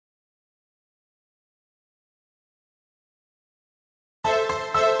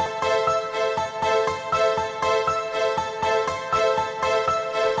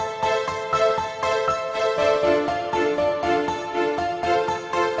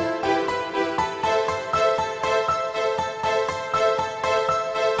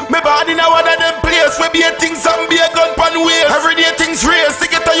Me body now one of them place where be a things and be a gun pan wheel. Every day things race, to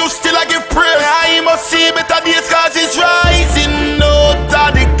get you still I give praise. I must see better days cause it's rising out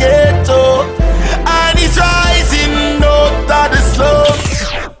of the ghetto. And it's rising out of the slum.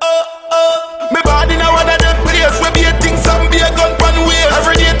 Me body now one of them place where be a things and be a gun pan wheel.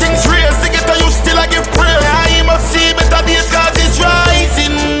 Every day things race, to get you still I give praise. I must see better days cause it's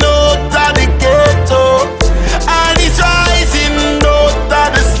rising out of the ghetto. And it's rising out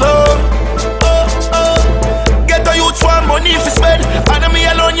of the slum. Ghetto youth want money for spend, and me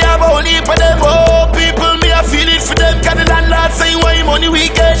alone you have a whole heap of them. Oh, people me I feel it for them. Can the landlord say why money we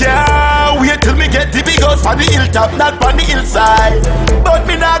get? Yeah, wait till me get the big house on the hilltop, not on the hillside. But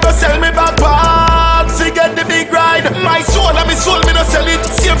me nah go sell me back parts to get the big ride. My soul and me soul me no sell it.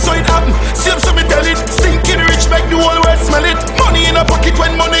 Same so it happen, same so me tell it. Stinking rich make the whole world smell it. Money in a pocket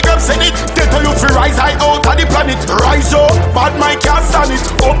when money grab send it. Ghetto youth fi rise high out of the planet. Rise up, bad mind can't stand it.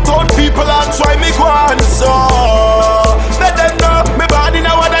 Uptown people that's why me go on so. Let them know me body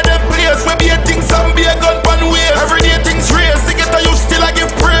now one of them place where be a things and be a gun pan wheel. Every day things race, to get you still I give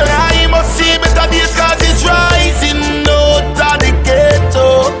praise. I must see better days cause it's rising out of the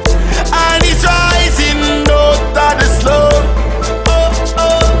ghetto. And it's rising out of the slum.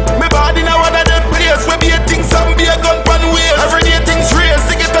 Me body now one of them place where be a things and be a gun pan wheel. Every day things race,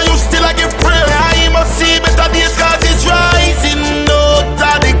 to get you still I give praise. I must see better days cause it's rising out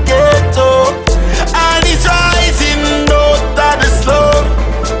of the ghetto. And it's rising out of the slum.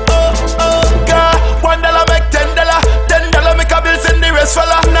 God, $1 make $10, $10 make a bill send the rest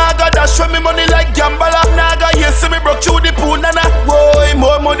fella. Nah God dash for me money like gambler. Nah God yes see me broke through the pool nana. Boy,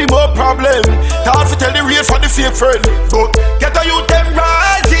 more money, more problem. Hard to tell the real for the fake friend. But get a youth them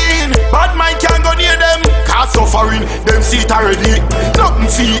rising. Bad mind can't go near them. Cause suffering, them see it already. Nothing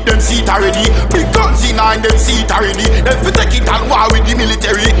feet, them see it already. Big guns in hand, them see it already. Them fi take it and war with the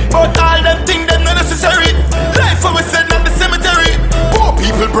military. But all them things them not necessary. Life for we send on the cemetery. Poor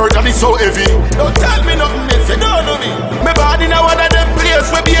people burden is so heavy. Don't tell me nothing if you don't know me. Me body now one of